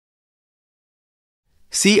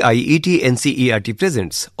CIET NCERT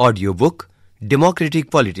presents audiobook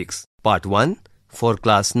Democratic Politics Part 1 for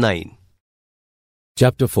Class 9.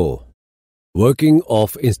 Chapter 4 Working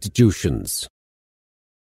of Institutions.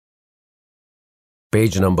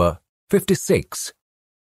 Page number 56.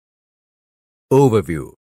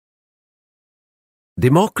 Overview.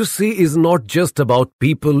 Democracy is not just about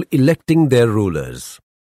people electing their rulers.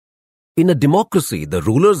 In a democracy, the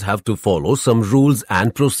rulers have to follow some rules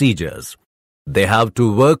and procedures. They have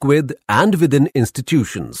to work with and within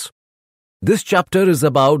institutions. This chapter is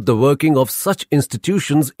about the working of such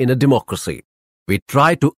institutions in a democracy. We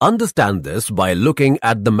try to understand this by looking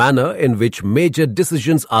at the manner in which major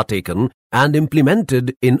decisions are taken and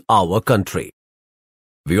implemented in our country.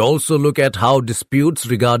 We also look at how disputes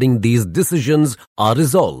regarding these decisions are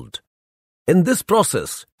resolved. In this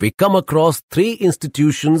process, we come across three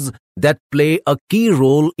institutions that play a key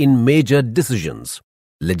role in major decisions: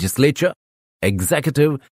 legislature,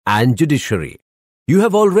 executive, and judiciary. You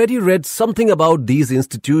have already read something about these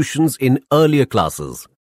institutions in earlier classes.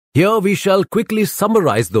 Here we shall quickly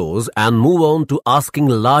summarize those and move on to asking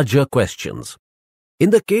larger questions.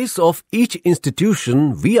 In the case of each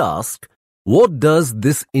institution, we ask, what does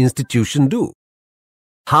this institution do?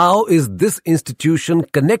 How is this institution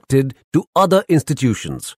connected to other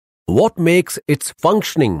institutions? What makes its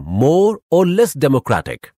functioning more or less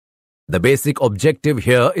democratic? The basic objective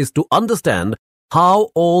here is to understand how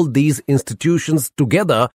all these institutions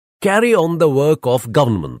together carry on the work of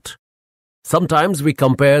government. Sometimes we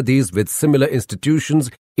compare these with similar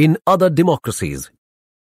institutions in other democracies.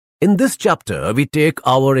 In this chapter, we take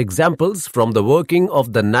our examples from the working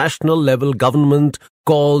of the national level government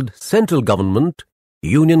called central government,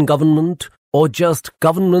 union government, or just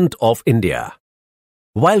Government of India.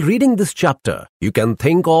 While reading this chapter, you can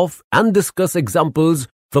think of and discuss examples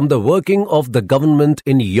from the working of the government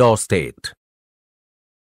in your state.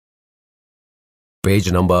 Page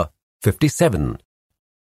number 57.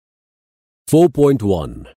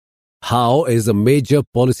 4.1. How is a major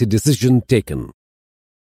policy decision taken?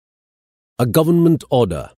 A government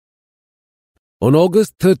order. On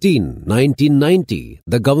August 13, 1990,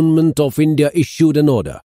 the Government of India issued an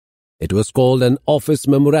order. It was called an Office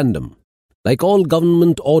Memorandum. Like all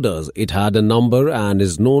government orders, it had a number and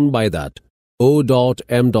is known by that.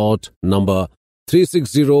 O.M. number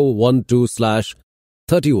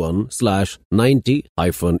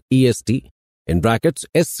 36012/31/90-EST in brackets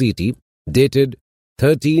SCT dated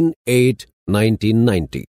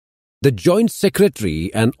 13/8/1990. The Joint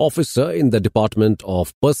Secretary and Officer in the Department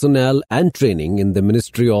of Personnel and Training in the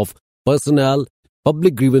Ministry of Personnel,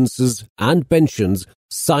 Public Grievances and Pensions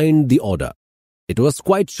signed the order. It was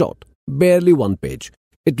quite short, barely one page.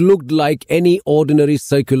 It looked like any ordinary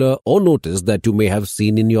circular or notice that you may have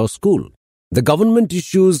seen in your school. The government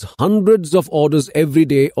issues hundreds of orders every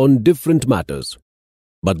day on different matters.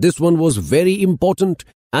 But this one was very important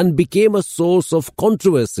and became a source of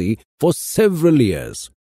controversy for several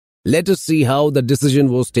years. Let us see how the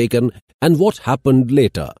decision was taken and what happened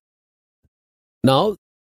later. Now,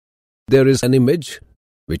 there is an image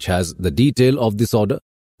which has the detail of this order.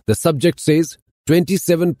 The subject says,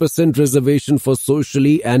 27% reservation for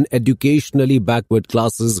socially and educationally backward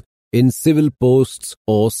classes in civil posts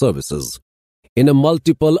or services. In a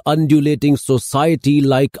multiple undulating society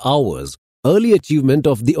like ours, early achievement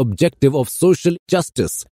of the objective of social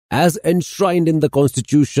justice as enshrined in the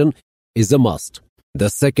Constitution is a must. The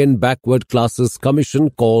second Backward Classes Commission,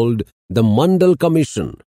 called the Mandal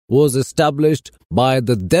Commission, was established by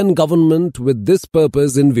the then government with this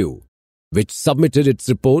purpose in view, which submitted its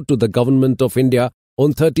report to the Government of India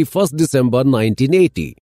on 31st December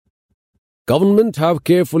 1980. Government have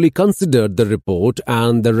carefully considered the report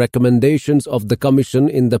and the recommendations of the Commission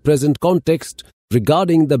in the present context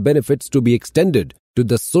regarding the benefits to be extended to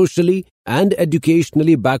the socially and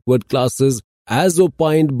educationally backward classes as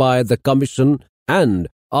opined by the Commission, and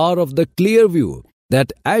are of the clear view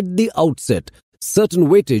that at the outset certain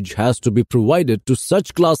weightage has to be provided to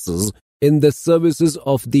such classes in the services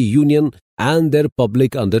of the Union and their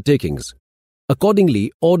public undertakings.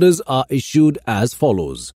 Accordingly, orders are issued as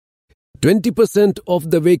follows. 20% of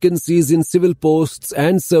the vacancies in civil posts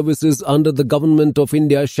and services under the Government of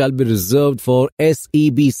India shall be reserved for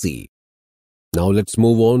SEBC. Now let's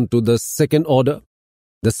move on to the second order.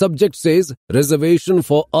 The subject says, reservation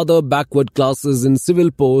for other backward classes in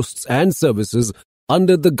civil posts and services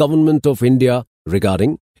under the Government of India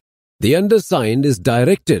regarding. The undersigned is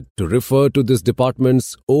directed to refer to this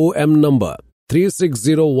department's OM number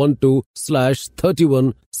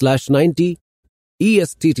 36012/31/90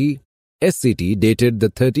 ESTT SCT dated the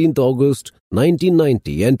 13th August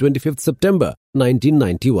 1990 and 25th September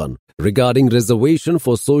 1991 regarding reservation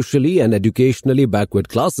for socially and educationally backward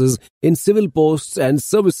classes in civil posts and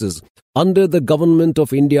services under the Government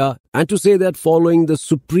of India, and to say that following the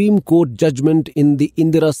Supreme Court judgment in the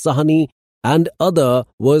Indira Sahani and other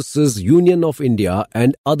versus Union of India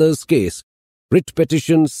and others case, writ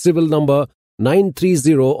petition civil number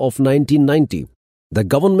 930 of 1990, the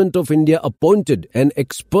Government of India appointed an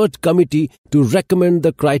expert committee to recommend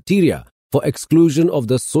the criteria for exclusion of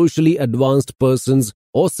the socially advanced persons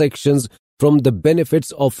or sections from the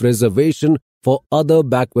benefits of reservation for other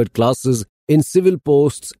backward classes in civil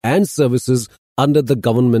posts and services under the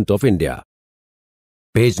Government of India.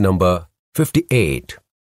 Page number 58.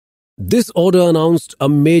 This order announced a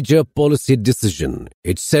major policy decision.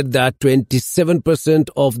 It said that 27%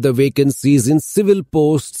 of the vacancies in civil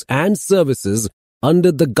posts and services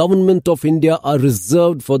under the Government of India are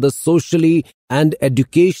reserved for the socially and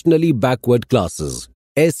educationally backward classes,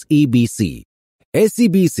 SEBC.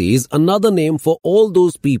 SEBC is another name for all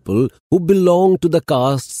those people who belong to the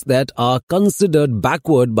castes that are considered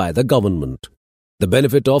backward by the government. The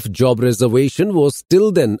benefit of job reservation was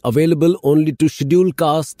till then available only to scheduled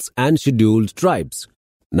castes and scheduled tribes.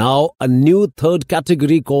 Now, a new third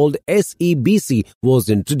category called SEBC was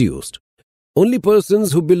introduced. Only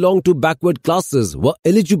persons who belong to backward classes were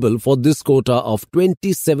eligible for this quota of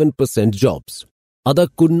 27% jobs. Others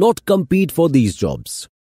could not compete for these jobs.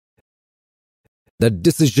 The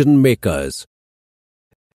decision makers.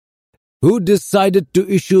 Who decided to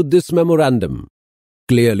issue this memorandum?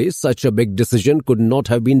 Clearly, such a big decision could not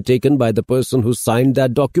have been taken by the person who signed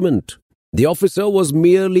that document. The officer was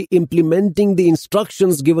merely implementing the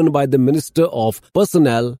instructions given by the Minister of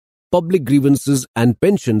Personnel, Public Grievances and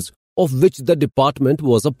Pensions, of which the department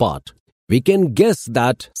was a part. We can guess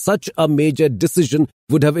that such a major decision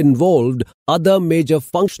would have involved other major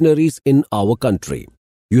functionaries in our country.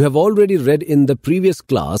 You have already read in the previous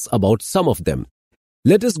class about some of them.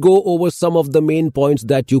 Let us go over some of the main points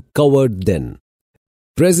that you covered then.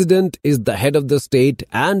 President is the head of the state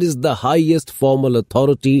and is the highest formal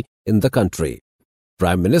authority in the country.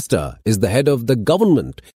 Prime Minister is the head of the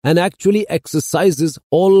government and actually exercises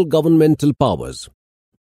all governmental powers.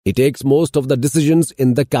 He takes most of the decisions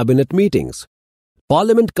in the cabinet meetings.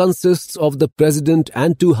 Parliament consists of the President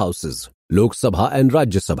and two houses, Lok Sabha and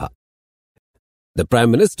Rajya Sabha. The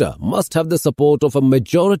Prime Minister must have the support of a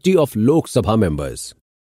majority of Lok Sabha members.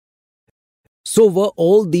 So were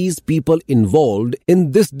all these people involved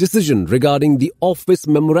in this decision regarding the office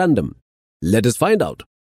memorandum? Let us find out.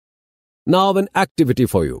 Now an activity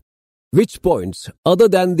for you. Which points, other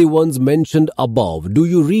than the ones mentioned above, do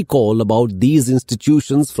you recall about these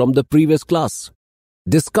institutions from the previous class?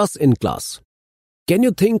 Discuss in class. Can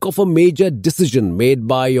you think of a major decision made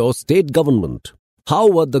by your state government? How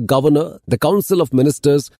were the governor, the council of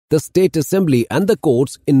ministers, the state assembly and the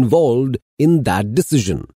courts involved in that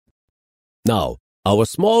decision? Now, our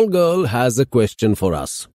small girl has a question for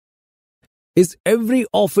us. Is every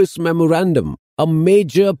office memorandum a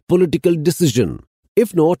major political decision?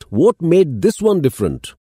 If not, what made this one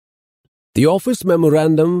different? The office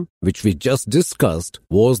memorandum, which we just discussed,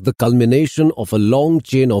 was the culmination of a long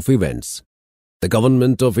chain of events. The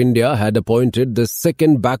Government of India had appointed the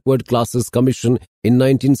Second Backward Classes Commission in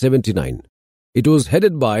 1979. It was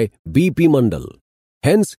headed by B.P. Mandal.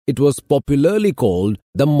 Hence, it was popularly called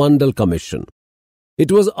the Mandal Commission.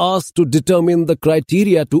 It was asked to determine the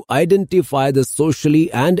criteria to identify the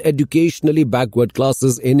socially and educationally backward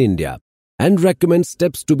classes in India and recommend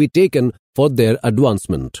steps to be taken for their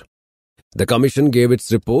advancement. The commission gave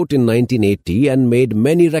its report in 1980 and made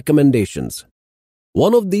many recommendations.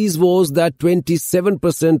 One of these was that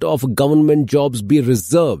 27% of government jobs be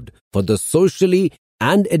reserved for the socially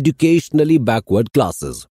and educationally backward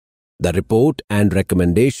classes. The report and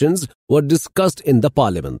recommendations were discussed in the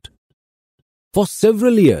Parliament. For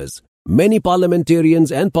several years, many parliamentarians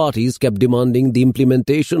and parties kept demanding the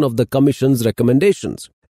implementation of the Commission's recommendations.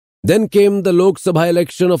 Then came the Lok Sabha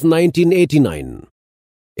election of 1989.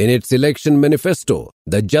 In its election manifesto,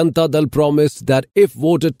 the Janata Dal promised that if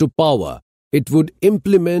voted to power, it would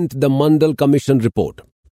implement the Mandal Commission report.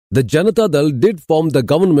 The Janata Dal did form the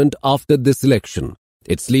government after this election.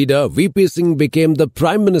 Its leader, VP Singh, became the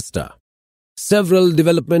Prime Minister. Several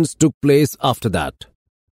developments took place after that.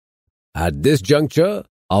 At this juncture,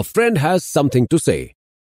 our friend has something to say.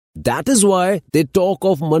 That is why they talk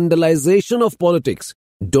of mandalization of politics,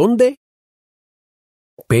 don't they?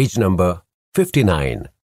 Page number 59.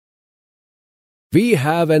 We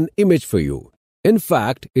have an image for you. In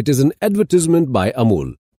fact, it is an advertisement by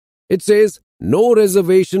Amul. It says, no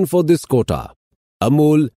reservation for this quota.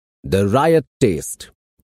 Amul, the riot taste,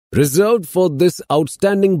 reserved for this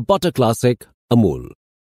outstanding butter classic, Amul.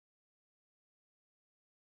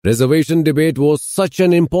 Reservation debate was such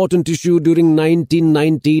an important issue during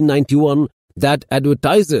 1990-91 that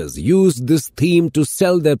advertisers used this theme to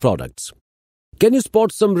sell their products. Can you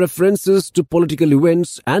spot some references to political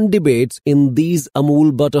events and debates in these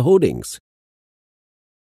Amul butter hoardings?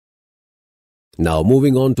 Now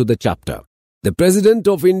moving on to the chapter. The President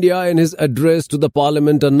of India in his address to the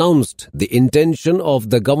Parliament announced the intention of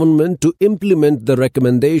the government to implement the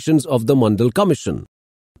recommendations of the Mandal Commission.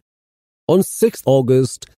 On 6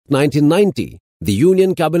 August 1990, the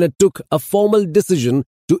Union Cabinet took a formal decision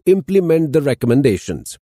to implement the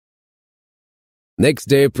recommendations. Next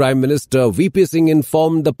day, Prime Minister VP Singh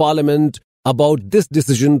informed the Parliament about this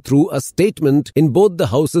decision through a statement in both the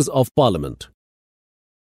Houses of Parliament.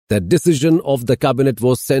 The decision of the Cabinet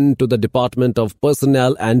was sent to the Department of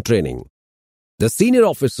Personnel and Training. The senior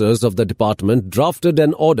officers of the department drafted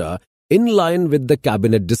an order in line with the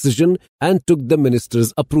Cabinet decision and took the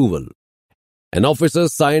Minister's approval. An officer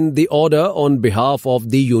signed the order on behalf of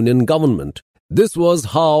the Union Government. This was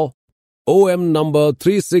how OM number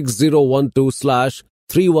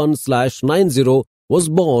 36012/31/90 was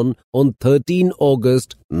born on 13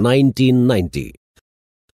 August 1990.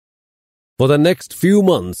 For the next few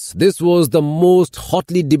months, this was the most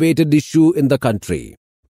hotly debated issue in the country.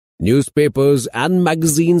 Newspapers and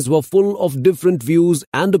magazines were full of different views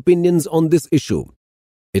and opinions on this issue.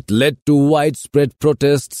 It led to widespread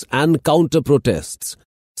protests and counter-protests,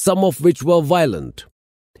 some of which were violent.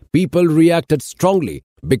 People reacted strongly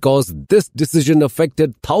because this decision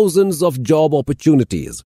affected thousands of job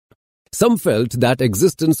opportunities. Some felt that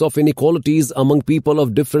existence of inequalities among people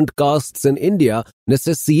of different castes in India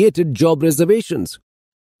necessitated job reservations.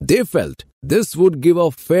 They felt this would give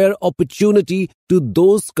a fair opportunity to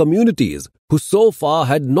those communities who so far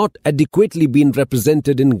had not adequately been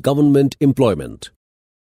represented in government employment.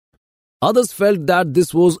 Others felt that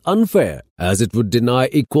this was unfair, as it would deny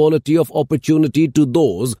equality of opportunity to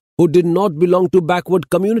those who did not belong to backward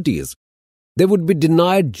communities. They would be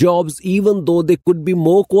denied jobs even though they could be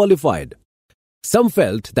more qualified. Some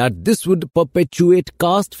felt that this would perpetuate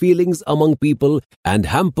caste feelings among people and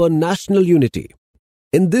hamper national unity.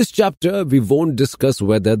 In this chapter, we won't discuss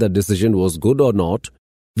whether the decision was good or not.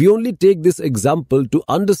 We only take this example to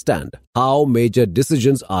understand how major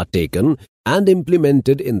decisions are taken and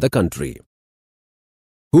implemented in the country.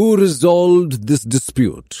 Who resolved this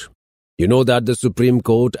dispute? You know that the Supreme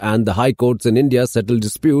Court and the High Courts in India settle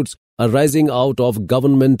disputes arising out of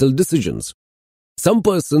governmental decisions. Some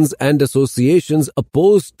persons and associations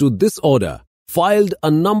opposed to this order filed a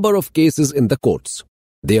number of cases in the courts.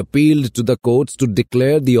 They appealed to the courts to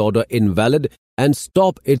declare the order invalid and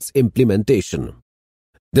stop its implementation.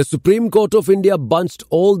 The Supreme Court of India bunched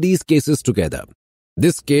all these cases together.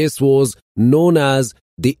 This case was known as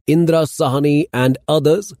the Indra Sahani and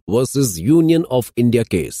others versus Union of India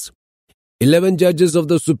case. 11 judges of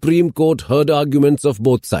the Supreme Court heard arguments of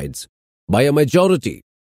both sides. By a majority,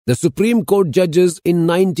 the Supreme Court judges in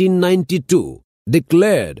 1992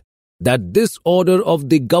 declared that this order of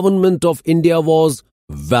the Government of India was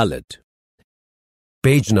valid.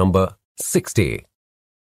 Page number 60.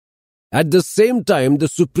 At the same time, the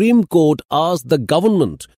Supreme Court asked the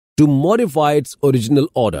government to modify its original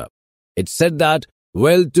order. It said that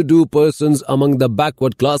well-to-do persons among the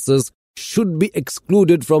backward classes should be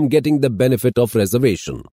excluded from getting the benefit of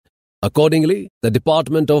reservation. Accordingly, the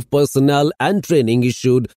Department of Personnel and Training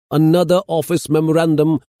issued another office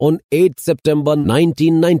memorandum on 8 September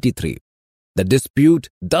 1993. The dispute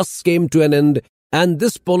thus came to an end, and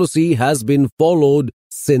this policy has been followed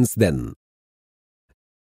since then.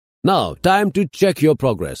 Now, time to check your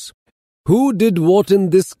progress. Who did what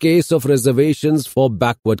in this case of reservations for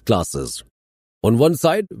backward classes? On one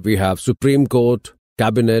side, we have Supreme Court,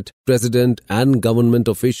 Cabinet, President and government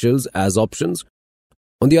officials as options.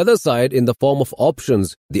 On the other side, in the form of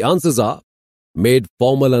options, the answers are made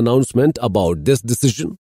formal announcement about this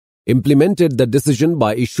decision, implemented the decision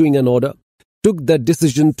by issuing an order, took the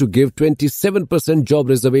decision to give 27% job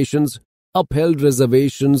reservations, upheld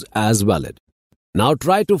reservations as valid. Now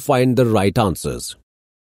try to find the right answers.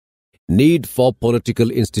 Need for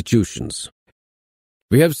political institutions.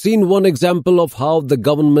 We have seen one example of how the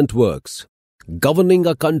government works. Governing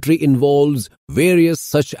a country involves various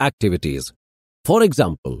such activities. For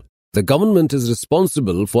example, the government is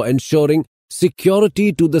responsible for ensuring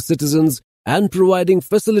security to the citizens and providing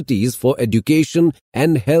facilities for education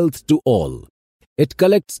and health to all. It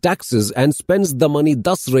collects taxes and spends the money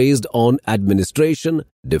thus raised on administration,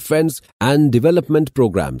 defense, and development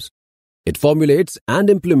programs. It formulates and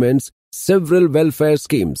implements several welfare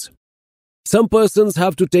schemes. Some persons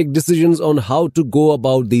have to take decisions on how to go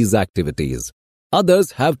about these activities.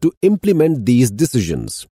 Others have to implement these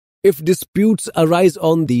decisions. If disputes arise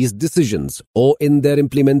on these decisions or in their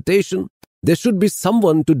implementation, there should be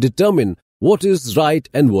someone to determine what is right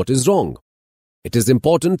and what is wrong. It is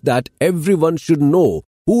important that everyone should know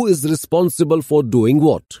who is responsible for doing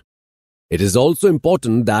what. It is also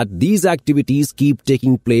important that these activities keep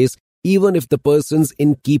taking place even if the persons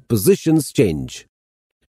in key positions change.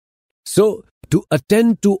 So, to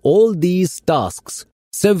attend to all these tasks,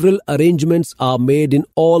 several arrangements are made in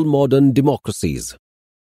all modern democracies.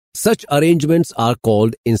 Such arrangements are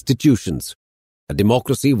called institutions. A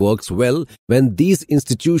democracy works well when these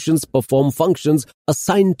institutions perform functions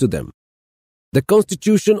assigned to them. The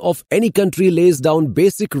constitution of any country lays down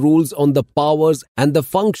basic rules on the powers and the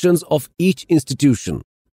functions of each institution.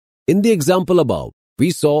 In the example above,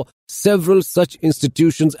 we saw several such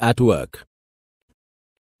institutions at work.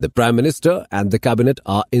 The Prime Minister and the Cabinet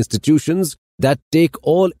are institutions that take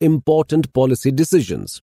all important policy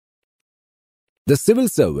decisions. The civil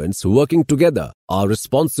servants working together are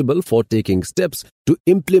responsible for taking steps to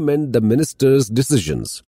implement the minister's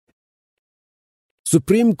decisions.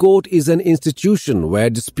 Supreme Court is an institution where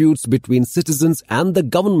disputes between citizens and the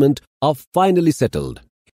government are finally settled.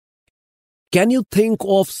 Can you think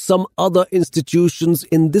of some other institutions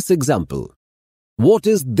in this example? What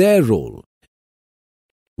is their role?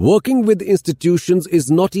 Working with institutions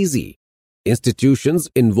is not easy. Institutions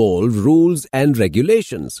involve rules and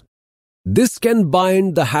regulations. This can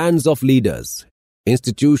bind the hands of leaders.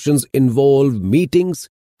 Institutions involve meetings,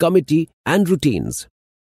 committee, and routines.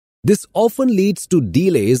 This often leads to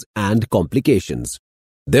delays and complications.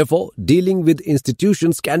 Therefore, dealing with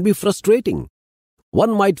institutions can be frustrating.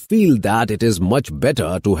 One might feel that it is much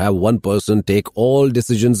better to have one person take all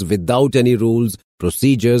decisions without any rules,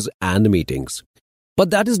 procedures, and meetings.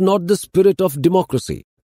 But that is not the spirit of democracy.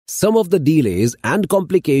 Some of the delays and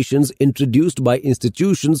complications introduced by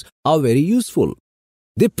institutions are very useful.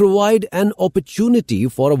 They provide an opportunity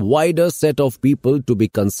for a wider set of people to be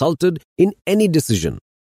consulted in any decision.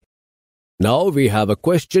 Now we have a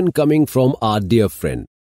question coming from our dear friend.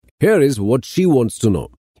 Here is what she wants to know.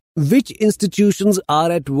 Which institutions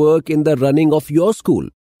are at work in the running of your school?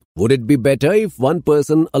 Would it be better if one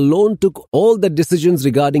person alone took all the decisions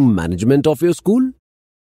regarding management of your school?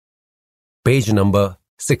 Page number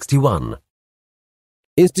 61.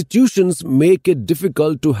 Institutions make it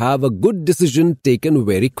difficult to have a good decision taken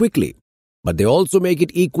very quickly, but they also make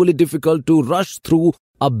it equally difficult to rush through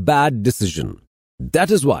a bad decision.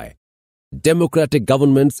 That is why democratic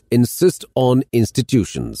governments insist on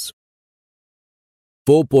institutions.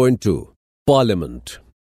 4.2. Parliament.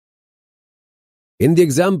 In the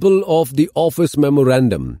example of the office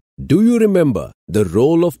memorandum, do you remember the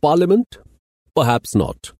role of Parliament? Perhaps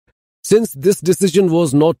not. Since this decision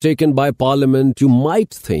was not taken by Parliament, you might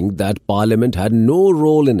think that Parliament had no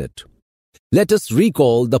role in it. Let us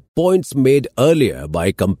recall the points made earlier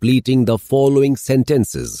by completing the following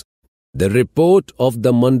sentences. The report of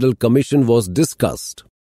the Mandal Commission was discussed.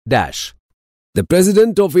 Dash. The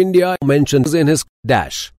President of India mentions in his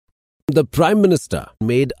dash. The Prime Minister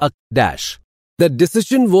made a dash. The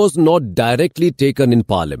decision was not directly taken in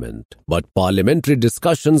Parliament, but parliamentary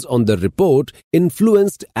discussions on the report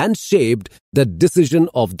influenced and shaped the decision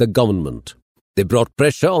of the government. They brought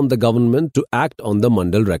pressure on the government to act on the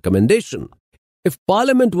Mandal recommendation. If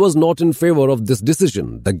Parliament was not in favor of this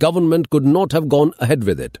decision, the government could not have gone ahead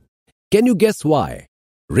with it. Can you guess why?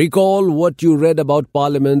 Recall what you read about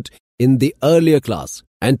Parliament in the earlier class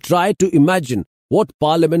and try to imagine what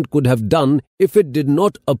Parliament could have done if it did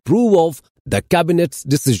not approve of the Cabinet's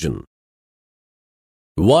decision.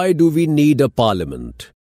 Why do we need a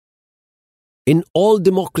Parliament? In all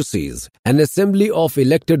democracies, an assembly of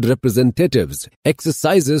elected representatives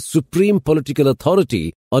exercises supreme political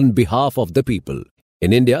authority on behalf of the people.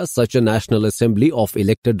 In India, such a national assembly of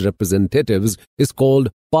elected representatives is called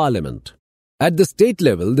Parliament. At the state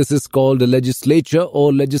level, this is called a legislature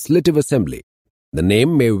or legislative assembly. The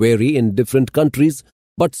name may vary in different countries,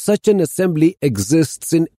 but such an assembly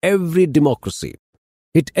exists in every democracy.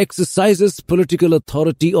 It exercises political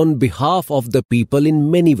authority on behalf of the people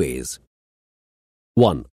in many ways.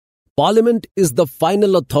 1. Parliament is the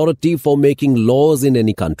final authority for making laws in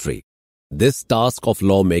any country. This task of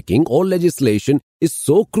lawmaking or legislation is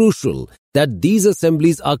so crucial that these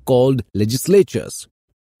assemblies are called legislatures.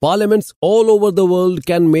 Parliaments all over the world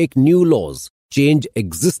can make new laws, change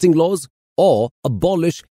existing laws, or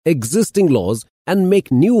abolish existing laws and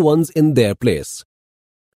make new ones in their place.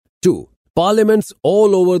 2. Parliaments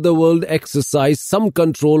all over the world exercise some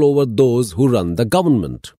control over those who run the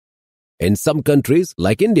government. In some countries,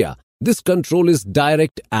 like India, this control is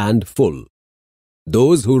direct and full.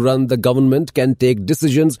 Those who run the government can take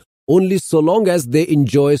decisions only so long as they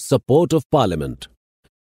enjoy support of Parliament.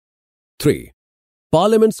 3.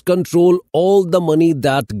 Parliaments control all the money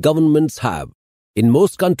that governments have. In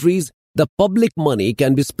most countries, the public money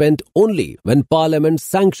can be spent only when Parliament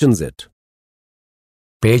sanctions it.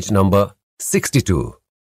 Page number 62.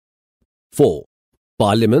 4.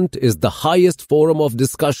 Parliament is the highest forum of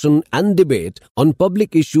discussion and debate on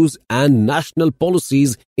public issues and national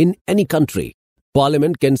policies in any country.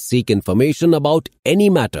 Parliament can seek information about any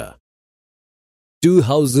matter. 2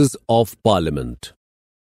 houses of Parliament.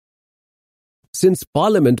 Since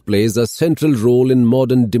Parliament plays a central role in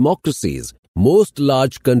modern democracies, most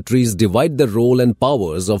large countries divide the role and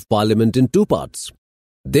powers of Parliament in 2 parts.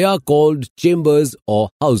 They are called chambers or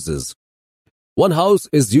houses. One house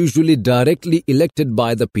is usually directly elected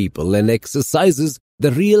by the people and exercises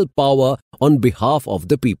the real power on behalf of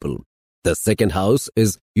the people. The second house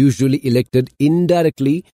is usually elected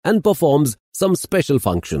indirectly and performs some special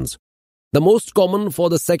functions. The most common for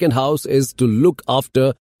the second house is to look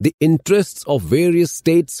after the interests of various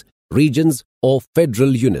states, regions, or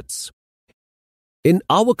federal units. In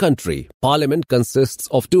our country, Parliament consists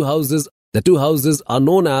of 2 houses. The 2 houses are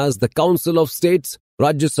known as the Council of States,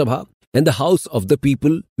 Rajya Sabha, and the House of the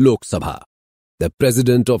People, Lok Sabha. The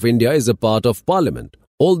President of India is a part of Parliament,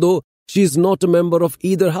 although she is not a member of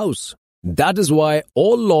either house. That is why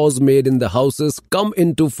all laws made in the houses come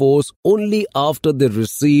into force only after they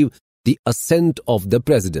receive the assent of the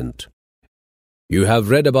President. You have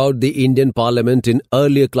read about the Indian Parliament in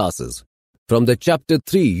earlier classes. From the chapter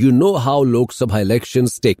 3, you know how Lok Sabha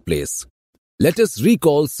elections take place. Let us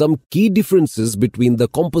recall some key differences between the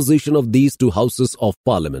composition of these 2 houses of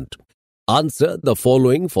Parliament. Answer the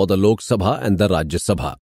following for the Lok Sabha and the Rajya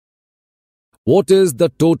Sabha. What is the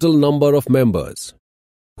total number of members?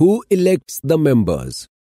 Who elects the members?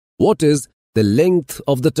 What is the length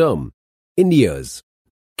of the term? In years.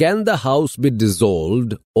 Can the house be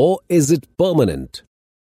dissolved or is it permanent?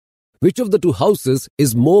 Which of the 2 houses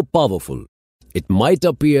is more powerful? It might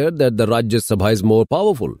appear that the Rajya Sabha is more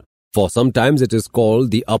powerful, for sometimes it is called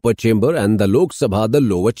the upper chamber and the Lok Sabha the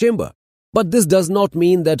lower chamber. But this does not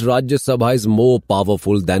mean that Rajya Sabha is more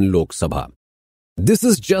powerful than Lok Sabha. This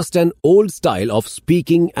is just an old style of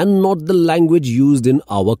speaking and not the language used in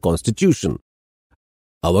our constitution.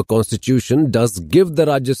 Our constitution does give the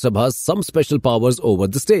Rajya Sabha some special powers over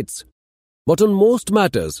the states. But on most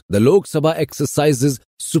matters, the Lok Sabha exercises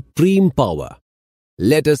supreme power.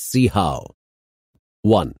 Let us see how.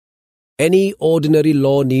 1. Any ordinary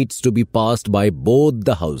law needs to be passed by both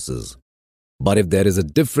the houses. But if there is a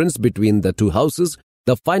difference between the 2 houses,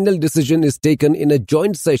 the final decision is taken in a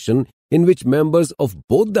joint session in which members of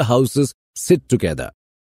both the houses sit together.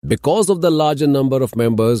 Because of the larger number of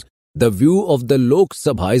members, the view of the Lok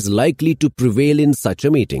Sabha is likely to prevail in such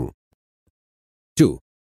a meeting. 2.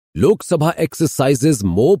 Lok Sabha exercises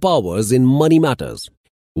more powers in money matters.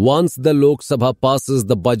 Once the Lok Sabha passes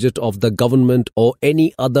the budget of the government or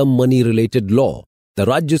any other money-related law, the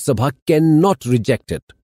Rajya Sabha cannot reject it.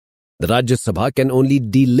 The Rajya Sabha can only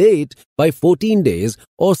delay it by 14 days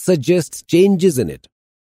or suggest changes in it.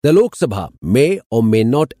 The Lok Sabha may or may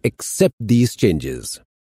not accept these changes.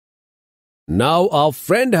 Now our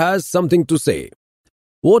friend has something to say.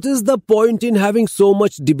 What is the point in having so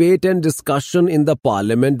much debate and discussion in the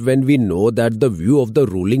Parliament when we know that the view of the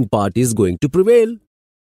ruling party is going to prevail?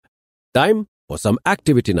 Time for some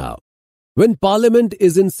activity now. When Parliament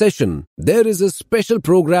is in session, there is a special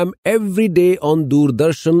program every day on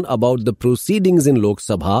Doordarshan about the proceedings in Lok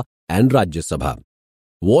Sabha and Rajya Sabha.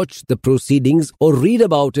 Watch the proceedings or read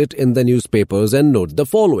about it in the newspapers and note the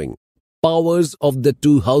following. Powers of the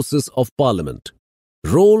 2 houses of Parliament.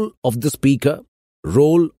 Role of the Speaker.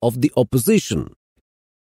 Role of the Opposition.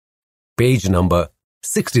 Page number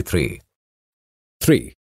 63.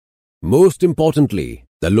 3. Most importantly,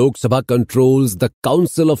 the Lok Sabha controls the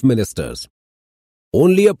Council of Ministers.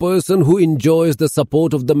 Only a person who enjoys the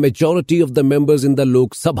support of the majority of the members in the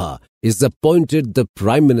Lok Sabha is appointed the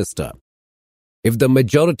Prime Minister. If the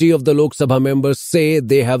majority of the Lok Sabha members say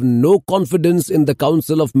they have no confidence in the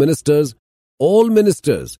Council of Ministers, all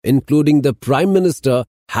ministers, including the Prime Minister,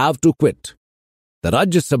 have to quit. The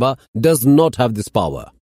Rajya Sabha does not have this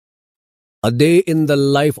power. A day in the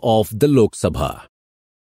life of the Lok Sabha.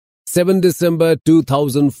 7 December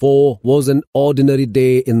 2004 was an ordinary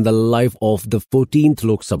day in the life of the 14th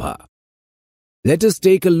Lok Sabha. Let us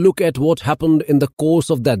take a look at what happened in the course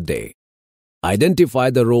of that day.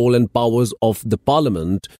 Identify the role and powers of the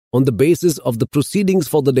Parliament on the basis of the proceedings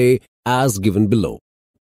for the day as given below.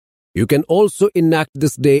 You can also enact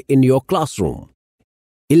this day in your classroom.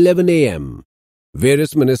 11 a.m.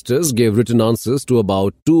 Various ministers gave written answers to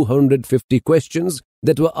about 250 questions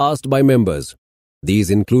that were asked by members. These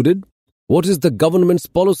included: what is the government's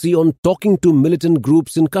policy on talking to militant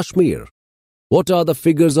groups in Kashmir? What are the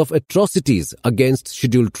figures of atrocities against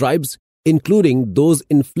scheduled tribes, including those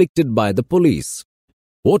inflicted by the police?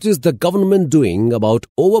 What is the government doing about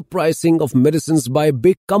overpricing of medicines by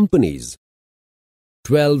big companies?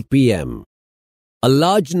 12 p.m. A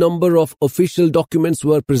large number of official documents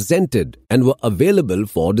were presented and were available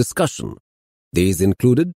for discussion. These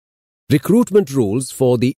included recruitment rules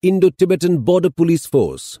for the Indo-Tibetan Border Police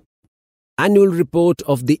Force, Annual Report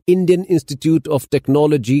of the Indian Institute of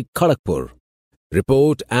Technology, Kharagpur,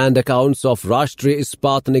 Report and Accounts of Rashtriya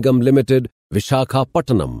Ispat Nigam Limited,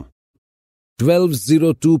 Visakhapatnam.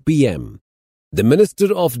 12:02 p.m. The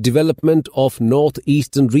Minister of Development of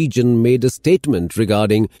North-Eastern Region made a statement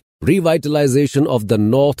regarding revitalization of the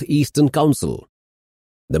North-Eastern Council.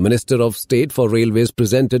 The Minister of State for Railways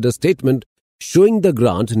presented a statement showing the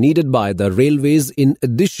grant needed by the railways in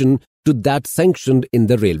addition to that sanctioned in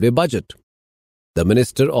the railway budget. The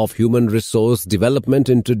Minister of Human Resource Development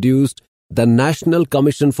introduced the National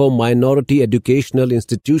Commission for Minority Educational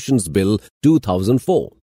Institutions Bill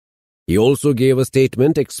 2004. He also gave a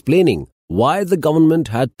statement explaining why the government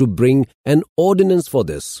had to bring an ordinance for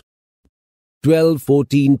this.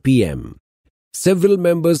 12:14 p.m. Several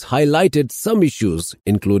members highlighted some issues,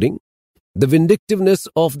 including the vindictiveness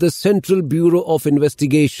of the Central Bureau of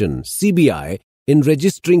Investigation, CBI, in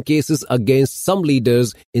registering cases against some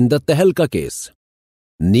leaders in the Tehelka case,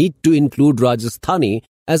 need to include Rajasthani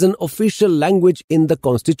as an official language in the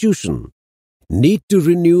constitution, need to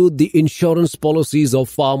renew the insurance policies of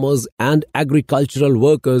farmers and agricultural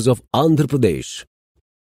workers of Andhra Pradesh.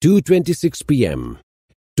 2:26 p.m.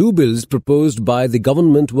 Two bills proposed by the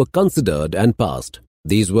government were considered and passed.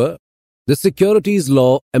 These were the Securities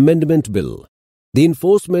Law Amendment Bill, the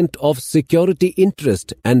Enforcement of Security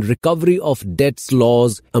Interest and Recovery of Debts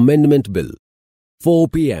Laws Amendment Bill. 4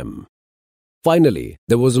 p.m. Finally,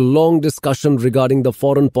 there was a long discussion regarding the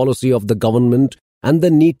foreign policy of the government and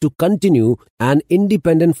the need to continue an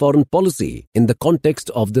independent foreign policy in the context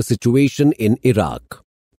of the situation in Iraq.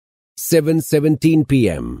 7:17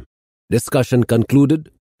 p.m. Discussion concluded.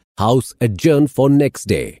 House adjourned for next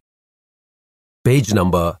day. Page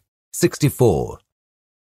number 64.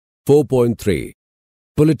 4.3.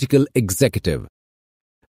 Political Executive.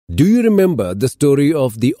 Do you remember the story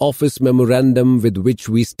of the office memorandum with which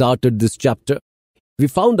we started this chapter? We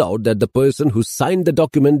found out that the person who signed the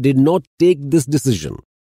document did not take this decision.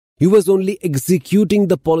 He was only executing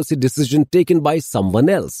the policy decision taken by someone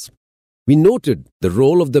else. We noted the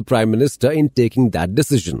role of the Prime Minister in taking that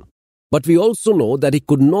decision. But we also know that he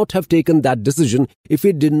could not have taken that decision if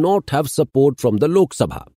he did not have support from the Lok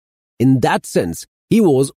Sabha. In that sense, he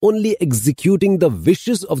was only executing the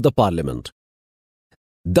wishes of the Parliament.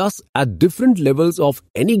 Thus, at different levels of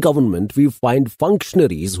any government, we find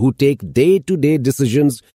functionaries who take day-to-day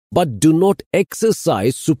decisions but do not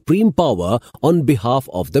exercise supreme power on behalf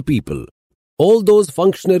of the people. All those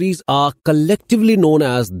functionaries are collectively known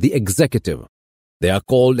as the executive. They are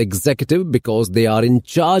called executive because they are in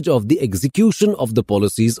charge of the execution of the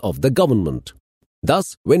policies of the government.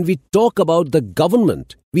 Thus, when we talk about the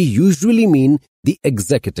government, we usually mean the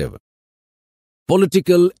executive.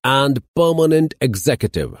 Political and permanent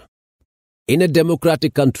executive. In a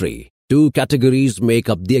democratic country, two categories make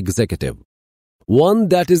up the executive. One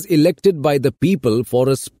that is elected by the people for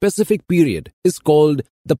a specific period is called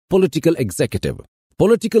the political executive.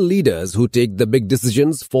 Political leaders who take the big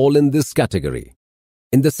decisions fall in this category.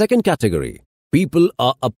 In the second category, people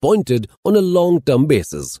are appointed on a long-term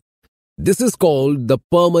basis. This is called the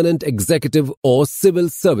permanent executive or civil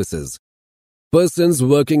services. Persons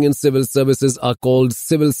working in civil services are called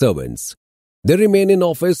civil servants. They remain in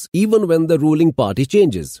office even when the ruling party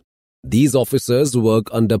changes. These officers work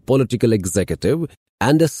under political executive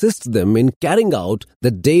and assist them in carrying out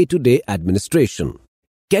the day-to-day administration.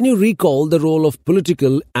 Can you recall the role of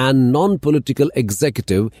political and non-political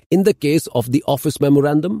executive in the case of the office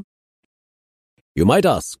memorandum? You might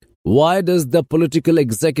ask, why does the political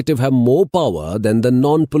executive have more power than the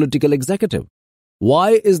non-political executive?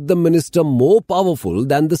 Why is the minister more powerful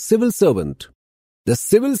than the civil servant? The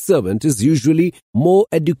civil servant is usually more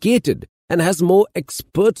educated and has more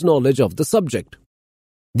expert knowledge of the subject.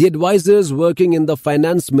 The advisors working in the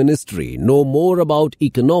finance ministry know more about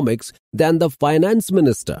economics than the finance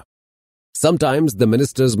minister. Sometimes the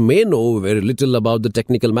ministers may know very little about the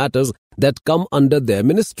technical matters that come under their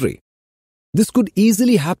ministry. This could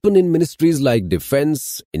easily happen in ministries like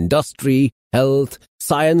defense, industry, health,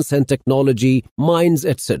 science and technology, mines,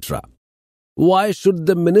 etc. Why should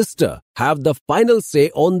the minister have the final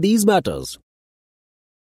say on these matters?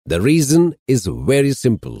 The reason is very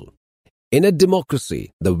simple. In a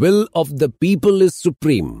democracy, the will of the people is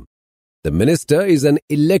supreme. The minister is an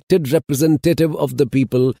elected representative of the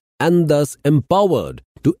people and thus empowered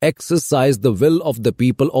to exercise the will of the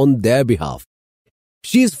people on their behalf.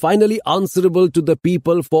 She is finally answerable to the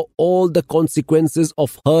people for all the consequences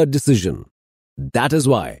of her decision. That is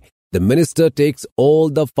why the minister takes all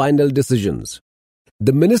the final decisions.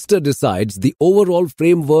 The minister decides the overall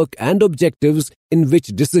framework and objectives in which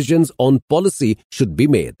decisions on policy should be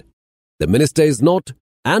made. The minister is not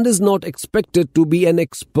and is not expected to be an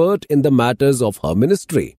expert in the matters of her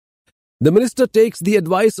ministry. The minister takes the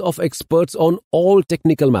advice of experts on all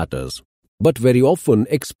technical matters, but very often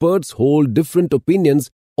experts hold different opinions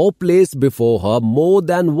or place before her more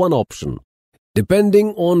than one option.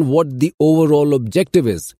 Depending on what the overall objective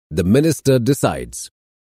is, the minister decides.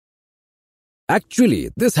 Actually,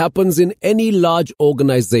 this happens in any large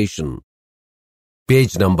organization.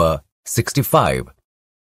 Page number 65.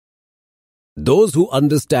 Those who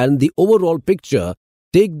understand the overall picture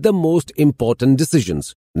take the most important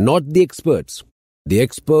decisions, not the experts. The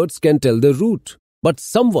experts can tell the route, but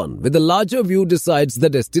someone with a larger view decides the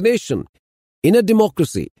destination. In a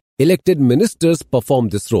democracy, elected ministers perform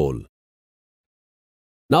this role.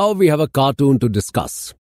 Now we have a cartoon to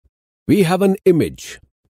discuss. We have an image.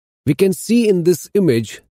 We can see in this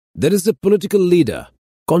image there is a political leader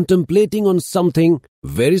contemplating on something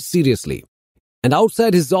very seriously. And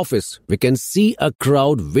outside his office, we can see a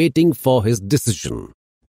crowd waiting for his decision.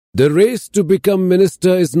 The race to become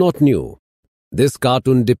minister is not new. This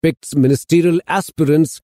cartoon depicts ministerial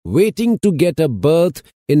aspirants waiting to get a berth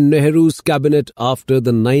in Nehru's cabinet after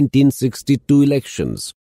the 1962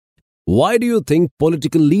 elections. Why do you think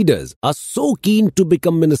political leaders are so keen to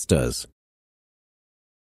become ministers?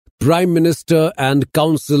 Prime Minister and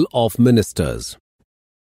Council of Ministers.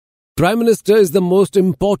 Prime Minister is the most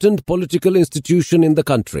important political institution in the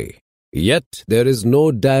country. Yet, there is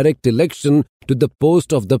no direct election to the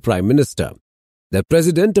post of the Prime Minister. The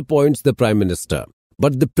President appoints the Prime Minister,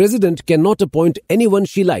 but the President cannot appoint anyone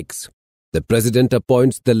she likes. The President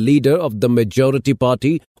appoints the leader of the majority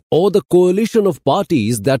party or the coalition of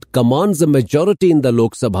parties that commands a majority in the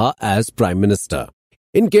Lok Sabha as Prime Minister.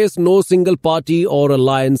 In case no single party or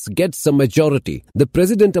alliance gets a majority, the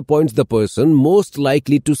President appoints the person most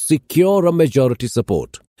likely to secure a majority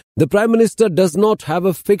support. The Prime Minister does not have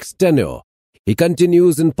a fixed tenure. He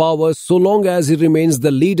continues in power so long as he remains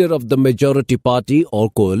the leader of the majority party or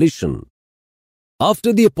coalition.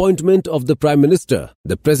 After the appointment of the Prime Minister,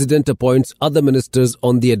 the President appoints other ministers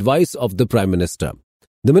on the advice of the Prime Minister.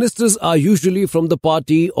 The ministers are usually from the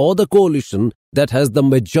party or the coalition that has the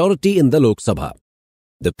majority in the Lok Sabha.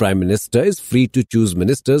 The Prime Minister is free to choose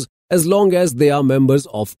ministers as long as they are members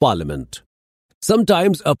of Parliament.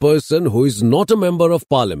 Sometimes a person who is not a member of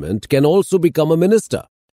Parliament can also become a minister,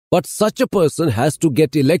 but such a person has to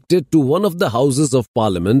get elected to one of the houses of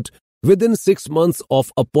Parliament within 6 months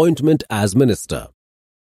of appointment as minister.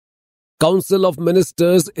 Council of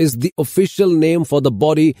Ministers is the official name for the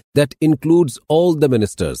body that includes all the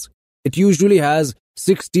ministers. It usually has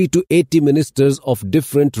 60 to 80 ministers of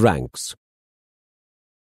different ranks.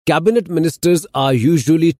 Cabinet ministers are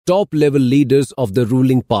usually top-level leaders of the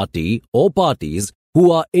ruling party or parties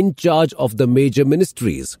who are in charge of the major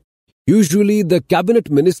ministries. Usually, the cabinet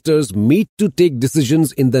ministers meet to take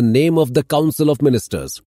decisions in the name of the Council of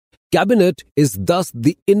Ministers. Cabinet is thus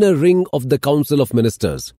the inner ring of the Council of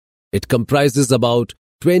Ministers. It comprises about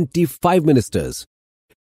 25 ministers.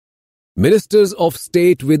 Ministers of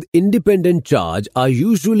state with independent charge are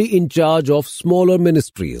usually in charge of smaller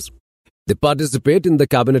ministries. They participate in the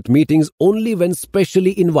cabinet meetings only when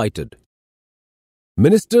specially invited.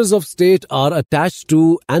 Ministers of state are attached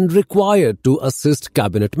to and required to assist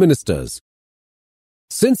cabinet ministers.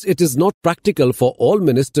 Since it is not practical for all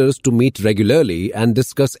ministers to meet regularly and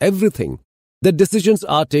discuss everything, the decisions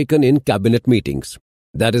are taken in cabinet meetings.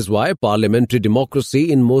 That is why parliamentary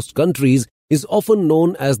democracy in most countries is often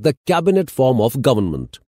known as the cabinet form of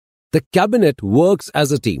government. The cabinet works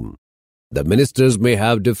as a team. The ministers may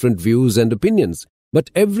have different views and opinions, but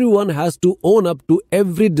everyone has to own up to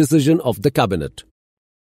every decision of the cabinet.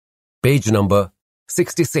 Page number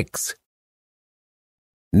 66.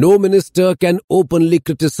 No minister can openly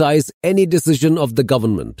criticize any decision of the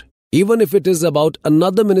government, even if it is about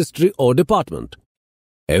another ministry or department.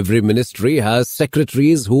 Every ministry has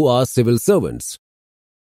secretaries who are civil servants.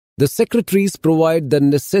 The secretaries provide the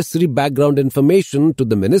necessary background information to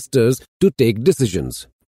the ministers to take decisions.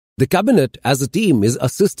 The cabinet as a team is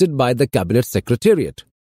assisted by the cabinet secretariat.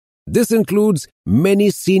 This includes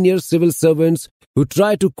many senior civil servants who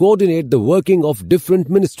try to coordinate the working of different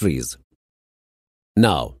ministries.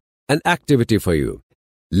 Now, an activity for you.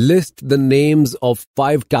 List the names of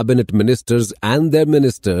 5 cabinet ministers and their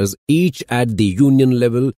ministers, each at the union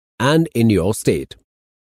level and in your state.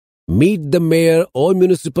 Meet the mayor or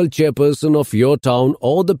municipal chairperson of your town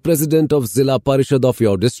or the president of Zilla Parishad of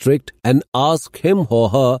your district and ask him or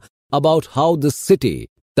her about how the city,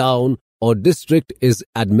 town or district is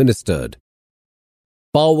administered.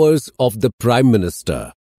 Powers of the Prime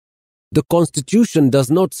Minister. The Constitution does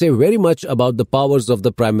not say very much about the powers of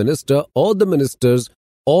the Prime Minister or the ministers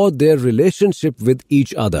or their relationship with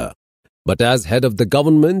each other. But as head of the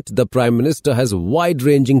government, the Prime Minister has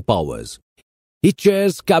wide-ranging powers. He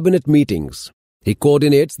chairs cabinet meetings. He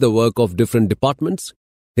coordinates the work of different departments.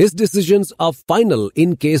 His decisions are final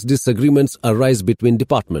in case disagreements arise between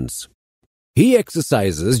departments. He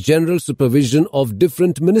exercises general supervision of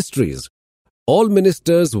different ministries. All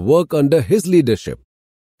ministers work under his leadership.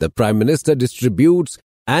 The Prime Minister distributes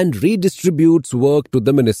and redistributes work to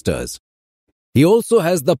the ministers. He also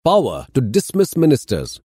has the power to dismiss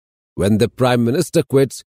ministers. When the Prime Minister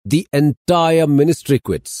quits, the entire ministry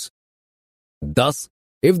quits. Thus,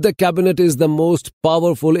 if the cabinet is the most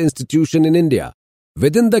powerful institution in India,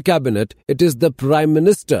 within the cabinet, it is the Prime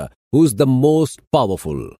Minister who is the most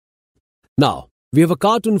powerful. Now, we have a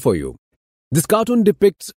cartoon for you. This cartoon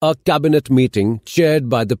depicts a cabinet meeting chaired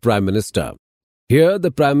by the Prime Minister. Here,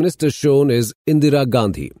 the Prime Minister shown is Indira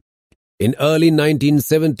Gandhi. In early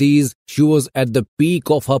 1970s, she was at the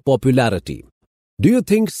peak of her popularity. Do you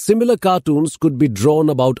think similar cartoons could be drawn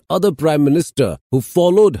about other Prime Minister who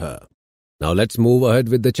followed her? Now let's move ahead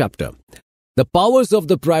with the chapter. The powers of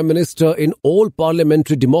the Prime Minister in all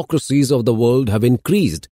parliamentary democracies of the world have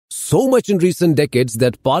increased so much in recent decades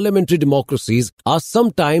that parliamentary democracies are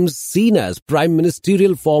sometimes seen as prime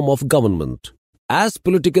ministerial form of government. As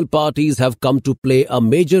political parties have come to play a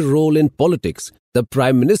major role in politics, the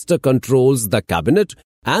Prime Minister controls the cabinet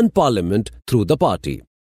and parliament through the party.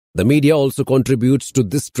 The media also contributes to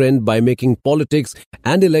this trend by making politics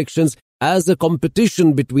and elections as a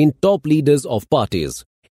competition between top leaders of parties.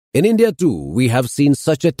 In India too, we have seen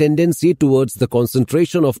such a tendency towards the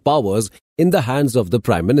concentration of powers in the hands of the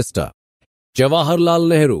Prime Minister. Jawaharlal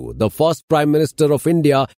Nehru, the first Prime Minister of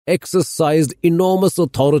India, exercised enormous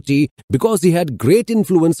authority because he had great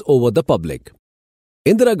influence over the public.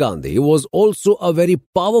 Indira Gandhi was also a very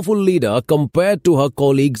powerful leader compared to her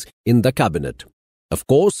colleagues in the cabinet. Of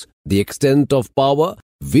course, the extent of power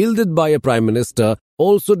wielded by a Prime Minister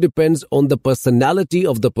also depends on the personality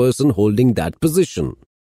of the person holding that position.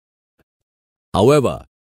 However,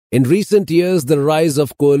 in recent years, the rise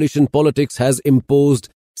of coalition politics has imposed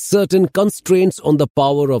certain constraints on the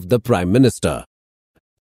power of the Prime Minister.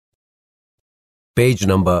 Page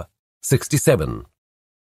number 67.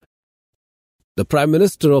 The Prime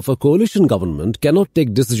Minister of a coalition government cannot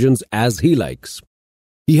take decisions as he likes.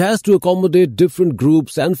 He has to accommodate different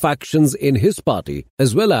groups and factions in his party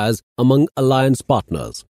as well as among alliance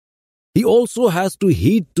partners. He also has to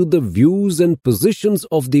heed to the views and positions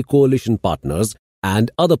of the coalition partners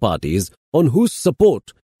and other parties on whose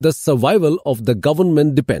support the survival of the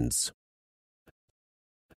government depends.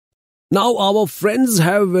 Now our friends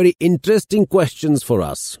have very interesting questions for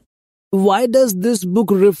us. Why does this book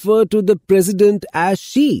refer to the president as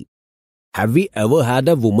she? Have we ever had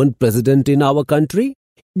a woman president in our country?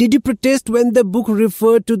 Did you protest when the book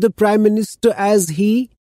referred to the Prime Minister as he?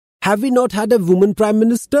 Have we not had a woman Prime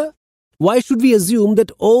Minister? Why should we assume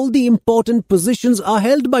that all the important positions are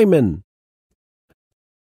held by men?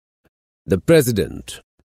 The President.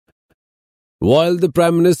 While the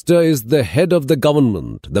Prime Minister is the head of the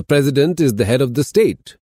government, the President is the head of the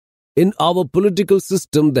state. In our political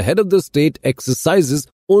system, the head of the state exercises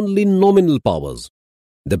only nominal powers.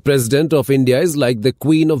 The President of India is like the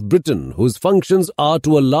Queen of Britain, whose functions are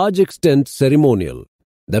to a large extent ceremonial.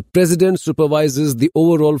 The President supervises the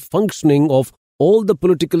overall functioning of all the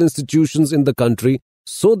political institutions in the country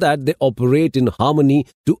so that they operate in harmony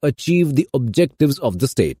to achieve the objectives of the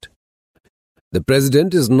state. The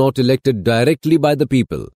President is not elected directly by the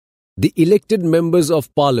people. The elected members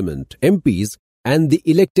of Parliament, MPs, and the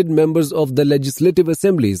elected members of the Legislative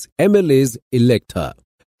Assemblies, MLAs, elect her.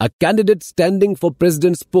 A candidate standing for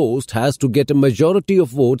President's post has to get a majority of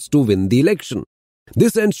votes to win the election.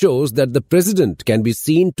 This ensures that the President can be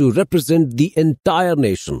seen to represent the entire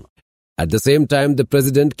nation. At the same time, the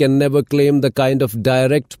President can never claim the kind of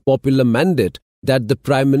direct popular mandate that the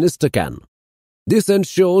Prime Minister can. This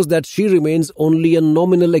ensures that she remains only a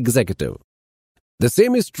nominal executive. The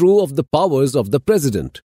same is true of the powers of the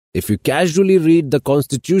President. If you casually read the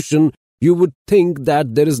Constitution, you would think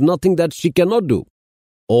that there is nothing that she cannot do.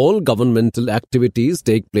 All governmental activities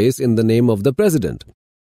take place in the name of the President.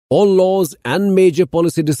 All laws and major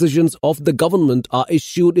policy decisions of the government are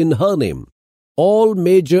issued in her name. All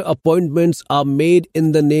major appointments are made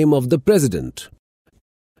in the name of the President.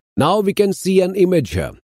 Now we can see an image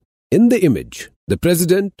here. In the image, the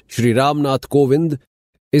President, Shri Ram Nath Kovind,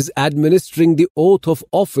 is administering the oath of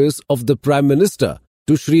office of the Prime Minister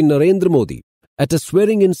to Shri Narendra Modi at a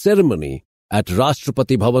swearing-in ceremony at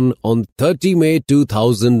Rashtrapati Bhavan on 30 May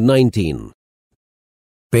 2019.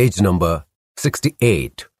 Page number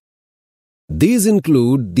 68. These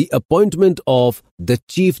include the appointment of the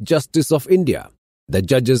Chief Justice of India, the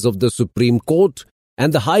judges of the Supreme Court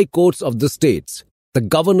and the High Courts of the states, the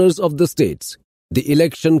governors of the states, the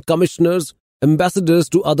election commissioners, ambassadors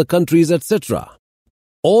to other countries, etc.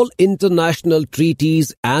 All international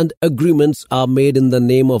treaties and agreements are made in the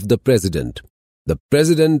name of the President. The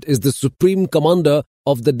President is the Supreme Commander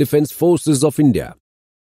of the Defence Forces of India.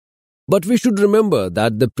 But we should remember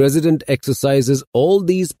that the President exercises all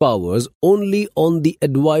these powers only on the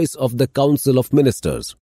advice of the Council of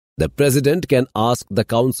Ministers. The President can ask the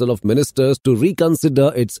Council of Ministers to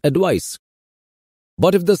reconsider its advice.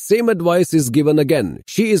 But if the same advice is given again,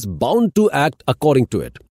 she is bound to act according to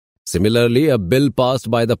it. Similarly, a bill passed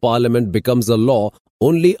by the Parliament becomes a law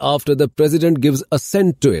only after the President gives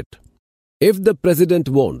assent to it. If the President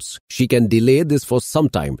wants, she can delay this for some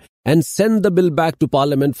time and send the bill back to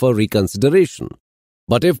Parliament for reconsideration.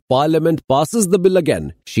 But if Parliament passes the bill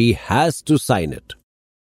again, she has to sign it.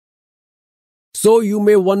 So you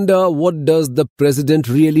may wonder, what does the President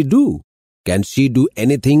really do? Can she do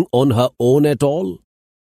anything on her own at all?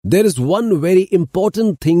 There is one very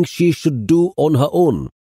important thing she should do on her own: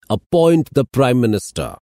 appoint the Prime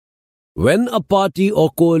Minister. When a party or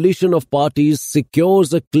coalition of parties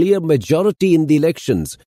secures a clear majority in the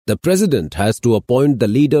elections, the President has to appoint the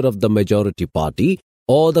leader of the majority party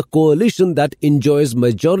or the coalition that enjoys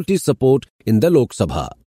majority support in the Lok Sabha.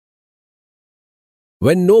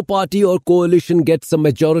 When no party or coalition gets a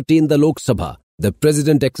majority in the Lok Sabha, the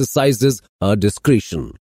President exercises her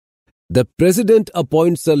discretion. The President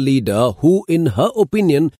appoints a leader who, in her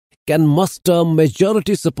opinion, can muster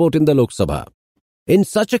majority support in the Lok Sabha. In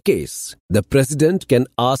such a case, the President can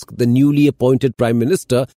ask the newly appointed Prime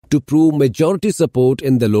Minister to prove majority support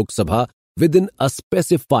in the Lok Sabha within a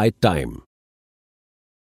specified time.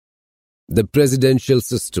 The presidential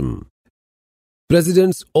system.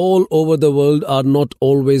 Presidents all over the world are not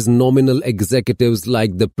always nominal executives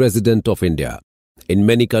like the President of India. In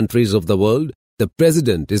many countries of the world, the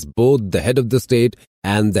President is both the head of the state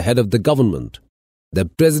and the head of the government. The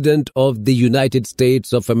President of the United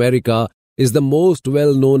States of America is the most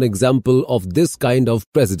well-known example of this kind of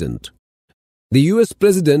president. The US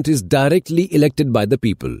President is directly elected by the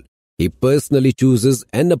people. He personally chooses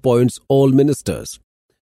and appoints all ministers.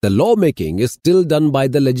 The lawmaking is still done by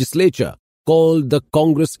the legislature, called the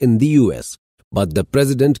Congress in the US, but the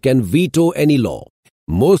President can veto any law.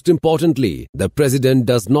 Most importantly, the President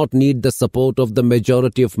does not need the support of the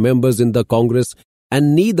majority of members in the Congress,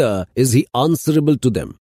 and neither is he answerable to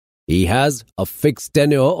them. He has a fixed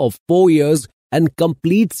tenure of 4 years and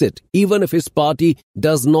completes it even if his party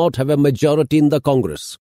does not have a majority in the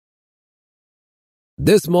Congress.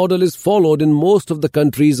 This model is followed in most of the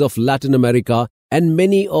countries of Latin America and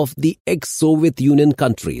many of the ex-Soviet Union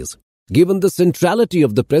countries. Given the centrality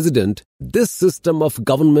of the President, this system of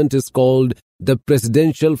government is called the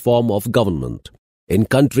presidential form of government. In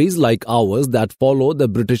countries like ours that follow the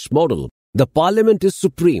British model, the Parliament is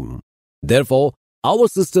supreme. Therefore, our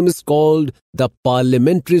system is called the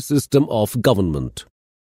parliamentary system of government.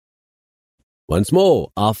 Once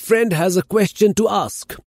more, our friend has a question to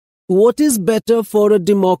ask. What is better for a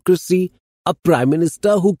democracy? A Prime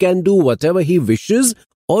Minister who can do whatever he wishes,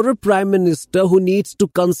 or a Prime Minister who needs to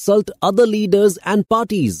consult other leaders and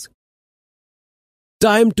parties?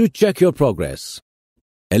 Time to check your progress.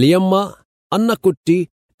 Eliamma, Annakutti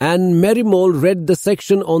and Merimol read the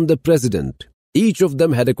section on the President. Each of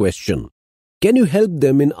them had a question. Can you help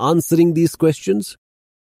them in answering these questions?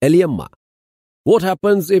 Eliamma: what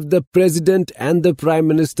happens if the President and the Prime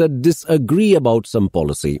Minister disagree about some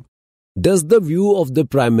policy? Does the view of the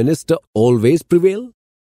Prime Minister always prevail?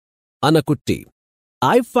 Annakutti: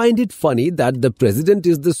 I find it funny that the President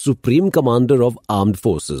is the Supreme Commander of Armed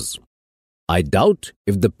Forces. I doubt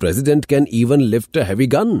if the President can even lift a heavy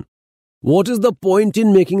gun. What is the point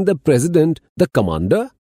in making the President the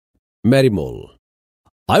Commander? Merimol: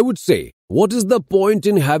 I would say, what is the point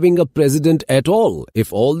in having a President at all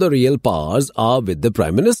if all the real powers are with the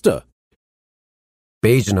Prime Minister?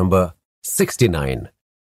 Page number 69.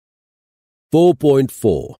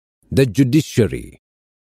 4.4 The Judiciary.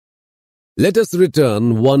 Let us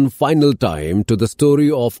return one final time to the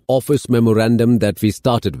story of office memorandum that we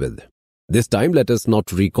started with. This time let us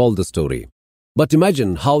not recall the story, but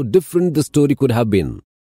imagine how different the story could have been.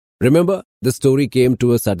 Remember, the story came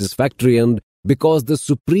to a satisfactory end because the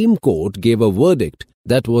Supreme Court gave a verdict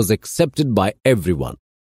that was accepted by everyone.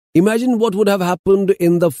 Imagine what would have happened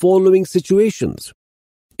in the following situations.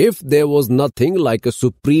 If there was nothing like a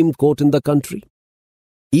Supreme Court in the country,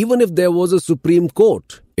 even if there was a Supreme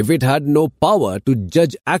Court, if it had no power to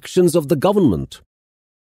judge actions of the government,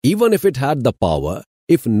 even if it had the power,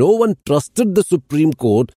 if no one trusted the Supreme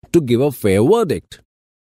Court to give a fair verdict,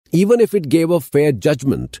 even if it gave a fair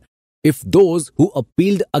judgment, if those who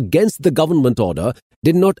appealed against the government order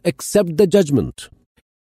did not accept the judgment.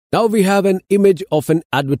 Now we have an image of an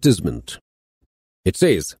advertisement. It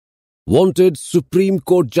says, "Wanted Supreme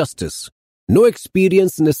Court Justice. No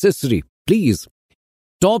experience necessary, please.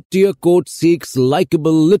 Top-tier court seeks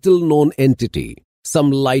likable little-known entity.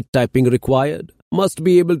 Some light typing required. Must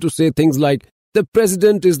be able to say things like, 'The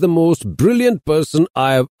President is the most brilliant person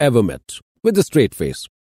I have ever met,' with a straight face.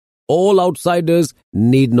 All outsiders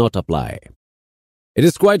need not apply." It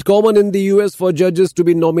is quite common in the US for judges to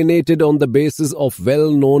be nominated on the basis of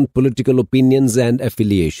well-known political opinions and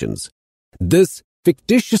affiliations. This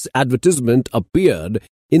fictitious advertisement appeared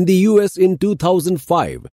in the US in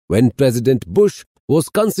 2005 when President Bush was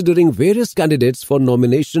considering various candidates for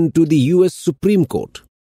nomination to the US Supreme Court.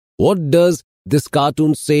 What does this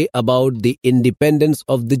cartoon say about the independence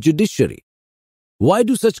of the judiciary? Why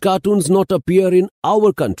do such cartoons not appear in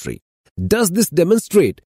our country? Does this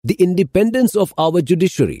demonstrate the independence of our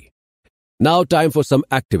judiciary? Now time for some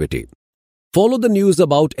activity. Follow the news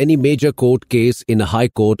about any major court case in a High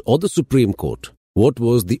Court or the Supreme Court. What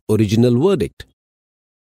was the original verdict?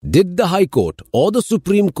 Did the High Court or the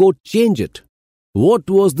Supreme Court change it? What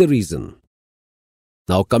was the reason?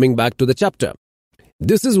 Now coming back to the chapter.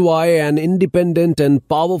 This is why an independent and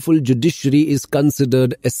powerful judiciary is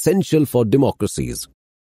considered essential for democracies.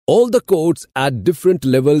 All the courts at different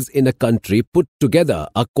levels in a country put together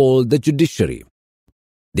are called the judiciary.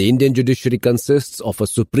 The Indian judiciary consists of a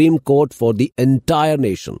Supreme Court for the entire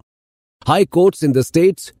nation, high courts in the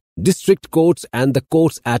states, district courts and the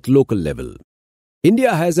courts at local level.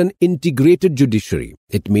 India has an integrated judiciary.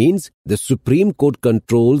 It means the Supreme Court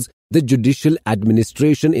controls the judicial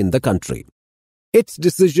administration in the country. Its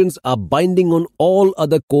decisions are binding on all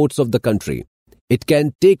other courts of the country. It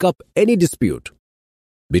can take up any dispute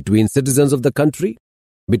between citizens of the country,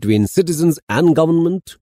 between citizens and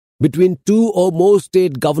government, between two or more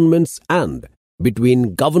state governments and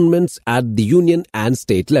between governments at the union and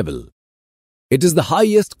state level. It is the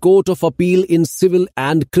highest court of appeal in civil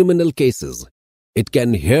and criminal cases. It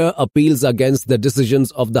can hear appeals against the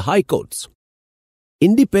decisions of the high courts.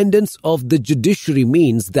 Independence of the judiciary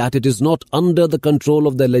means that it is not under the control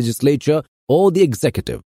of the legislature or the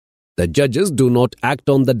executive. The judges do not act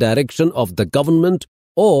on the direction of the government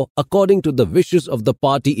or according to the wishes of the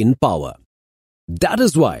party in power. That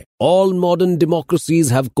is why all modern democracies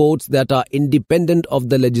have courts that are independent of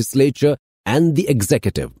the legislature and the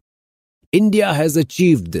executive. India has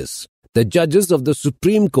achieved this. The judges of the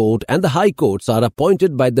Supreme Court and the High Courts are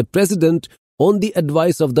appointed by the President on the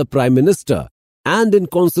advice of the Prime Minister and in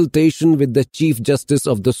consultation with the Chief Justice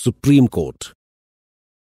of the Supreme Court.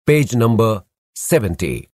 Page number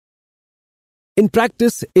 70. In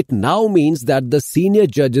practice, it now means that the senior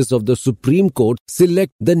judges of the Supreme Court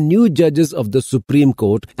select the new judges of the Supreme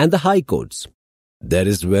Court and the High Courts. There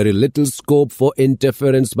is very little scope for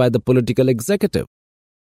interference by the political executive.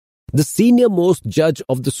 The senior-most judge